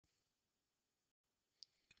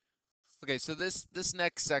Okay, so this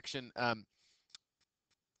next section,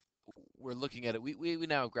 we're looking at it. We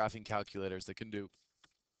now have graphing calculators that can do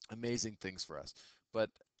amazing things for us,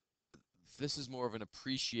 but this is more of an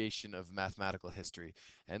appreciation of mathematical history,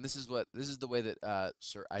 and this is the way that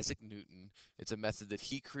Sir Isaac Newton. It's a method that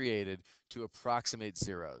he created to approximate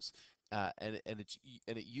zeros, and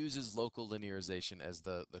it uses local linearization as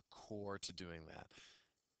the core to doing that.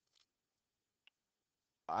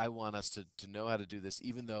 I want us to know how to do this,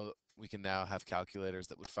 even though we can now have calculators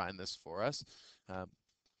that would find this for us. Um,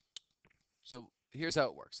 so here's how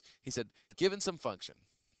it works. He said, given some function,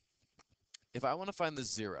 if I want to find the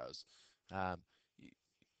zeros, um,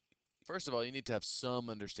 first of all, you need to have some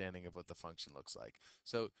understanding of what the function looks like.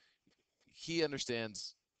 So he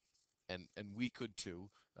understands, and we could too,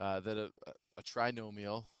 that a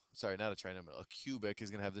trinomial, sorry, not a trinomial, a cubic is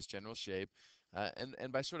going to have this general shape,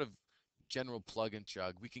 and by sort of general plug and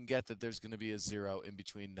chug, we can get that there's going to be a zero in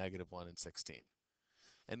between -1 and 16.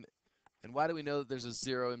 And and why do we know that there's a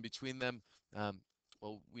zero in between them? Um,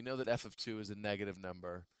 well, we know that f of 2 is a negative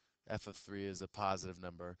number, f of 3 is a positive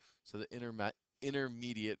number. So the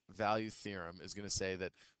intermediate value theorem is going to say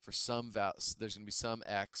that for some there's going to be some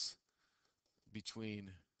x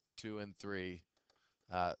between 2 and 3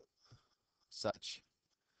 uh, such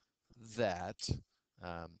that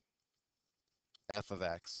um, f of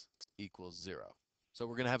x equals 0. So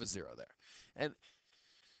we're going to have a 0 there. And,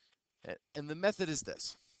 and the method is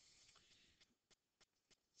this.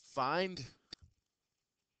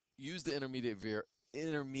 Use the intermediate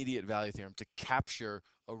value theorem to capture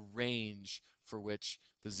a range for which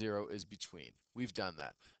the 0 is between. We've done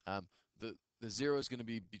that. Um, the 0 is going to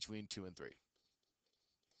be between 2 and 3.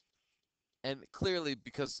 And clearly,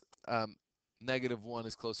 because -1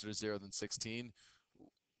 is closer to 0 than 16,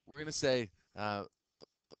 we're going to say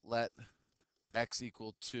let x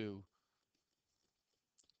equal 2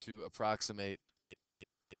 to approximate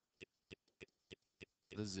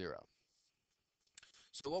the 0.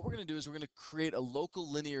 So what we're going to do is we're going to create a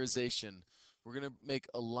local linearization. We're going to make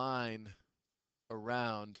a line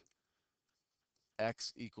around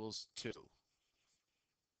x equals 2.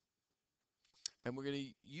 And we're going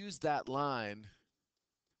to use that line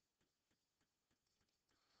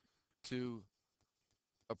to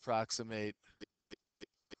approximate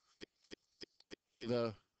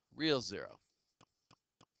the real 0.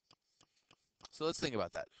 So let's think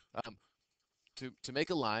about that. Um, to make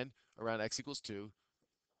a line around x equals 2,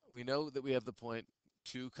 we know that we have the point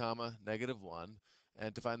 2 comma -1,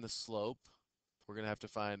 and to find the slope, we're going to have to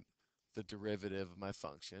find the derivative of my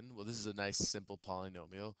function. Well, this is a nice simple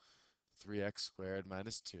polynomial, 3x squared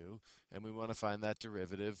minus 2, and we want to find that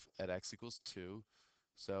derivative at x equals 2.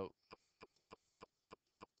 So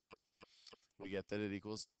we get that it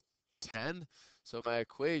equals 10. So my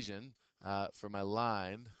equation for my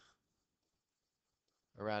line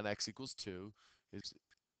around x equals 2 is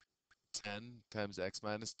 10 times x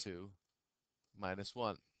minus 2 minus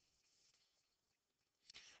 1.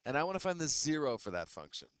 And I want to find the 0 for that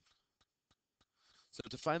function. So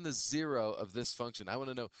to find the 0 of this function, I want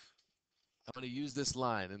to know, I'm going to use this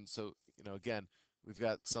line. And so, again, we've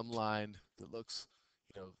got some line that looks,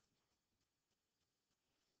 you know,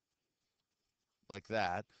 like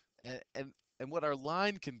that. And what our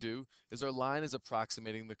line can do is our line is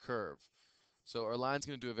approximating the curve. So our line's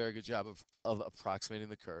going to do a very good job of approximating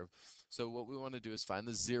the curve. So what we want to do is find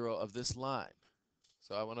the 0 of this line.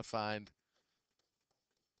 So I want to find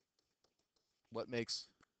what makes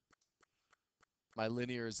my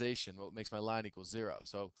linearization, what makes my line equal 0.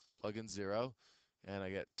 So plug in 0, and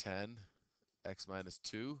I get 10 x minus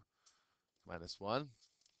 2 minus 1.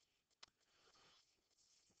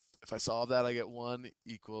 If I solve that, I get 1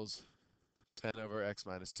 equals 10 over x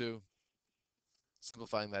minus 2.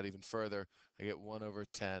 Simplifying that even further, I get 1 over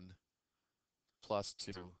 10 plus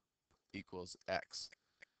 2 equals x.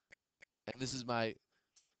 And this is my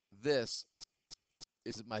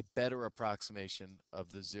better approximation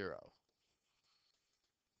of the 0.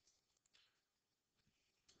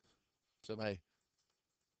 So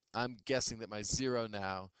I'm guessing that my 0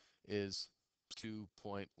 now is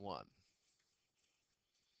 2.1.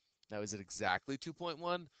 Now, is it exactly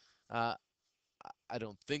 2.1? Uh, I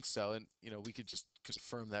don't think so. And we could just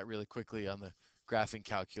confirm that really quickly on the graphing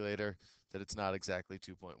calculator that it's not exactly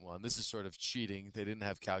 2.1. This is sort of cheating. They didn't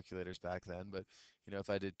have calculators back then, but if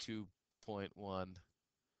I did 2.1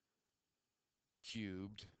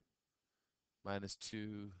 cubed minus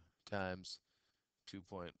 2 times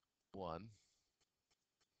 2.1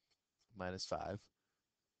 minus 5,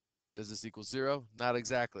 does this equal 0? Not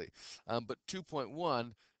exactly. But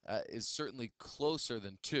 2.1 is certainly closer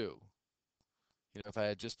than 2. If I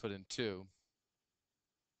had just put in 2,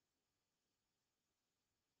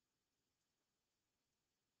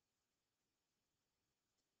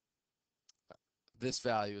 this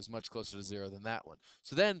value is much closer to 0 than that one.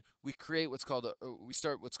 So then we create what's called we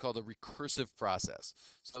start what's called a recursive process.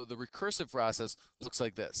 So the recursive process looks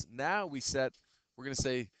like this. Now we're going to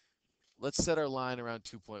say, let's set our line around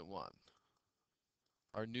 2.1,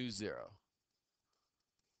 our new 0.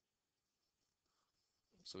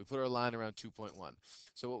 So we put our line around 2.1.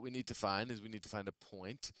 So what we need to find is we need to find a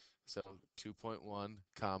point. So 2.1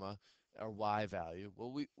 comma our y value.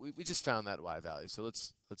 Well, we just found that y value, so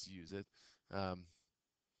let's use it. Our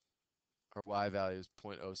y value is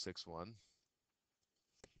 0.061.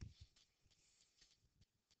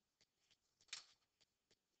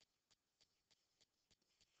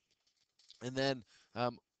 And then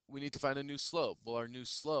we need to find a new slope. Well, our new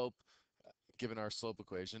slope, given our slope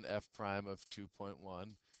equation, f prime of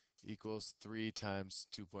 2.1 equals 3 times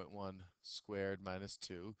 2.1 squared minus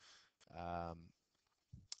 2.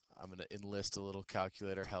 I'm going to enlist a little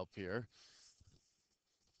calculator help here.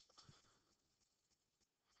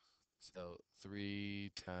 So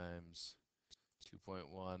 3 times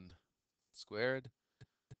 2.1 squared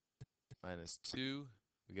minus 2.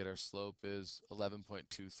 We get our slope is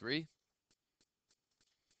 11.23.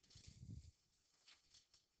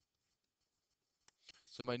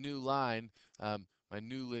 So my new line, my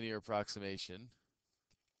new linear approximation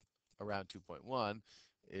around 2.1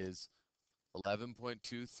 is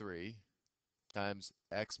 11.23 times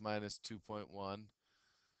x minus 2.1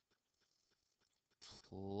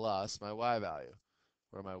 plus my y value,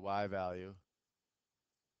 where my y value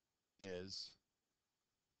is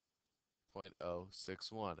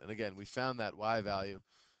 0.061. And again, we found that y value,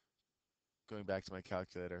 going back to my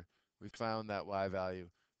calculator, we found that y value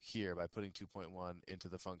here by putting 2.1 into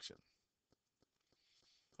the function.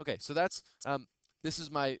 Okay, so that's this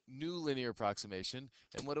is my new linear approximation.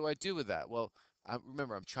 And what do I do with that? Well,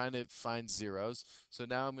 remember, I'm trying to find zeros. So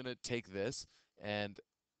now I'm going to take this and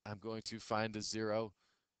I'm going to find a 0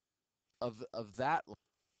 of that.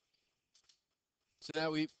 So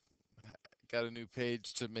now we got a new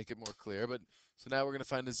page to make it more clear. But so now we're going to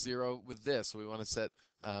find a 0 with this. So we want to set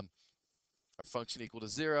our function equal to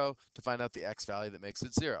 0 to find out the x value that makes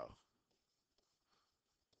it 0.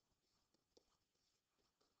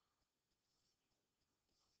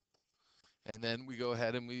 And then we go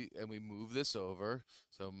ahead and we move this over.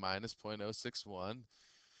 So minus 0.061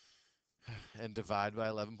 and divide by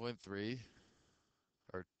 11.3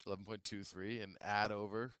 or 11.23 and add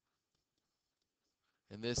over.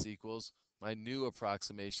 And this equals my new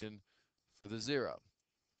approximation for the 0.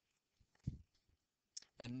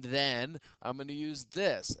 And then I'm going to use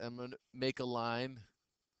this. I'm going to make a line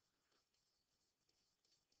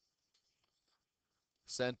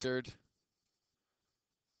centered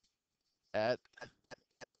at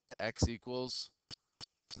x equals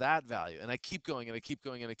that value. And I keep going and I keep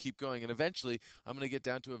going and I keep going. And eventually I'm going to get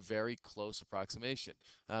down to a very close approximation.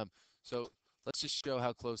 So let's just show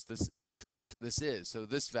how close this is. So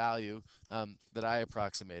this value that I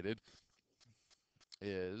approximated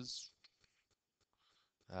is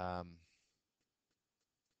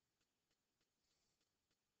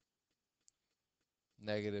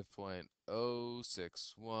negative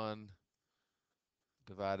 0.061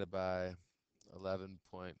 divided by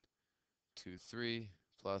 11.23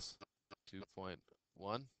 plus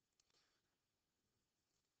 2.1.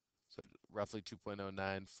 So roughly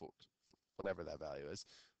 2.094, whatever that value is,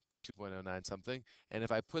 2.09 something. And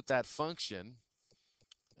if I put that function,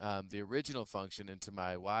 the original function, into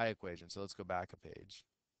my y equation, so let's go back a page.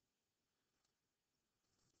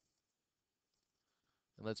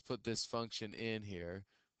 And let's put this function in here.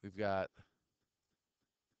 We've got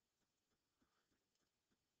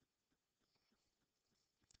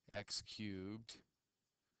x cubed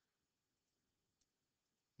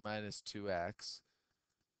minus 2x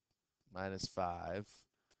minus 5.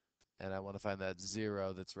 And I want to find that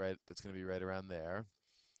 0 that's going to be right around there.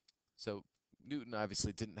 So Newton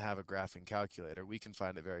obviously didn't have a graphing calculator. We can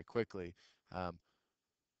find it very quickly.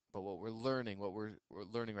 But what we're learning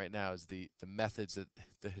right now is the methods,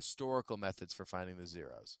 the historical methods for finding the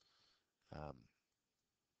zeros.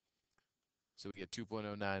 So we get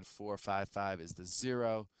 2.09455 is the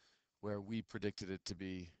 0, where we predicted it to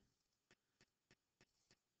be.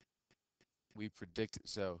 We predicted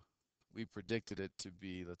it to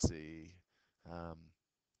be, let's see,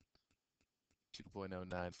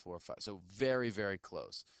 2.0945. So very, very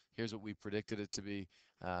close. Here's what we predicted it to be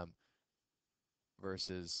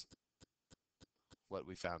versus what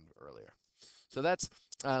we found earlier. So that's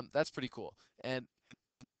pretty cool. And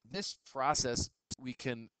this process we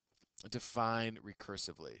can define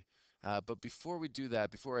recursively. But before we do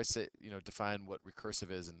that, before I say, define what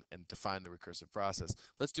recursive is and define the recursive process,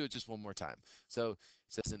 let's do it just one more time. So it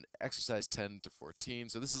says in exercise 10 to 14.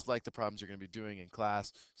 So this is like the problems you're going to be doing in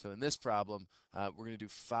class. So in this problem, we're going to do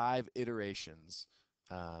 5 iterations,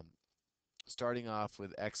 starting off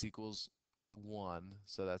with x equals 1.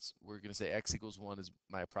 So we're going to say x equals 1 is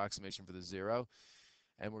my approximation for the 0,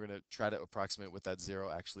 and we're going to try to approximate what that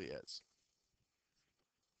 0 actually is.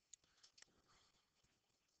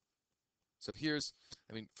 So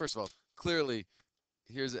first of all, clearly,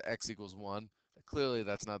 here's x equals 1. Clearly,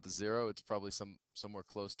 that's not the 0. It's probably somewhere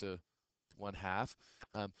close to 1/2.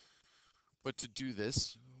 But to do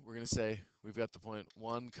this, we're going to say we've got the point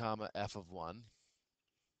 1 comma f of 1.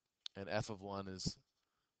 And f of 1 is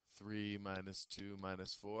 3 minus 2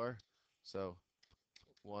 minus 4. So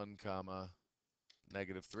 1 comma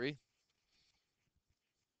negative 3.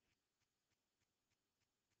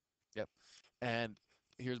 Yep. And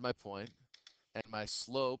here's my point. And my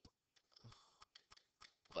slope,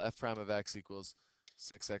 well, f prime of x equals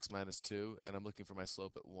 6x minus 2. And I'm looking for my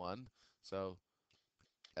slope at 1. So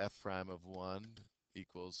f prime of 1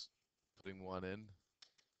 equals, putting 1 in,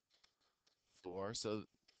 4. So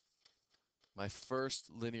my first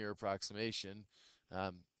linear approximation,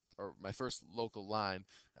 or my first local line,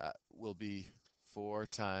 will be 4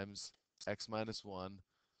 times x minus 1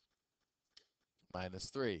 minus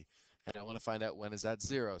 3. And I want to find out when is that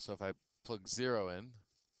 0. So if I plug 0 in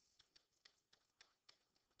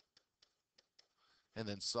and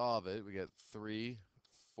then solve it, we get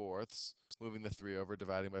 3/4. Moving the 3 over,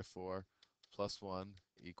 dividing by 4, plus 1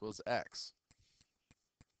 equals x.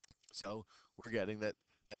 So we're getting that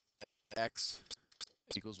x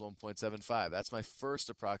equals 1.75. That's my first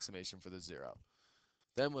approximation for the 0.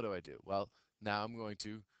 Then what do? Well, now I'm going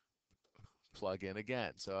to plug in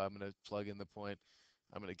again. So I'm going to plug in the point.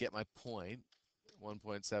 I'm going to get my point,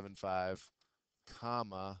 1.75,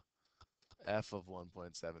 comma, f of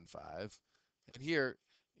 1.75. And here,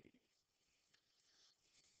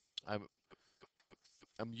 I'm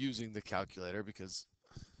using the calculator because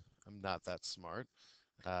I'm not that smart.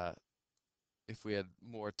 If we had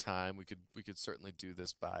more time, we could certainly do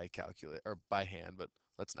this by calculate or by hand, but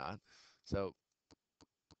let's not. So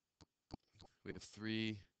we have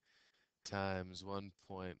 3 times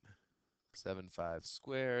 1.75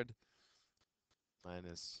 squared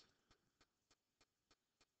minus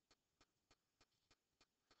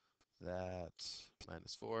that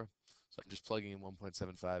minus 4. So I'm just plugging in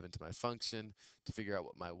 1.75 into my function to figure out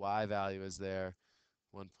what my y value is there,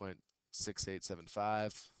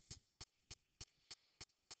 1.6875.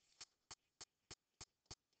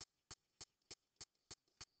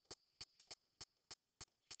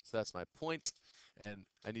 So that's my point, and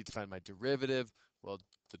I need to find my derivative. Well,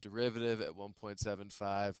 the derivative at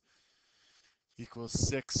 1.75 equals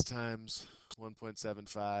 6 times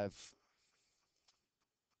 1.75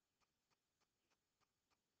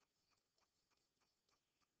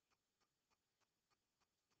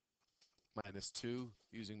 minus 2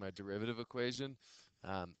 using my derivative equation.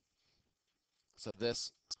 Um, so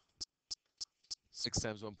this 6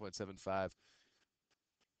 times 1.75,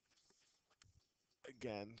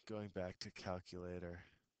 again, going back to calculator,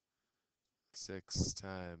 6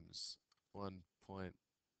 times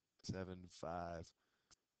 1.75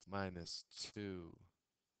 minus 2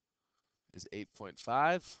 is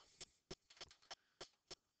 8.5.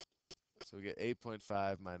 So we get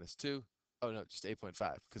 8.5 minus 2. Oh, no, just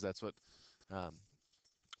 8.5, because that's what I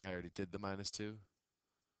already did the minus 2.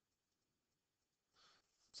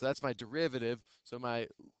 So that's my derivative. So my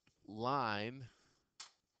line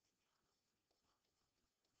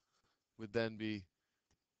would then be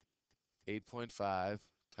 8.5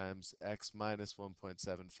 times x minus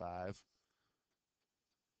 1.75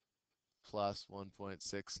 plus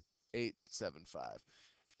 1.6875.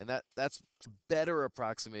 And that's a better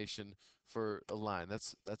approximation for a line.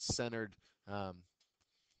 That's centered.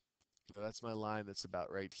 That's my line that's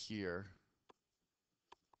about right here.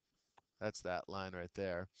 That's that line right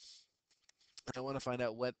there. And I want to find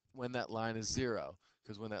out when that line is 0,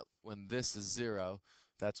 because when this is 0,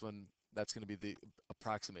 that's going to be the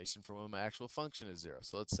approximation for when my actual function is 0.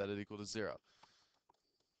 So let's set it equal to 0.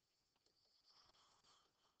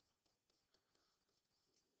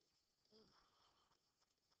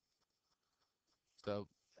 So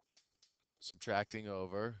subtracting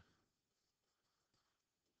over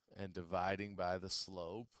and dividing by the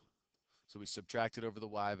slope. So we subtracted over the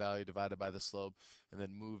y value, divided by the slope, and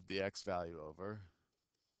then moved the x value over.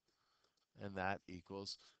 And that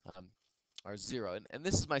equals our 0. And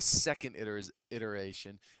this is my second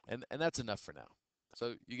iteration, and that's enough for now.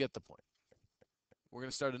 So you get the point. We're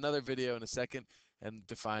going to start another video in a second, and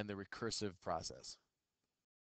define the recursive process.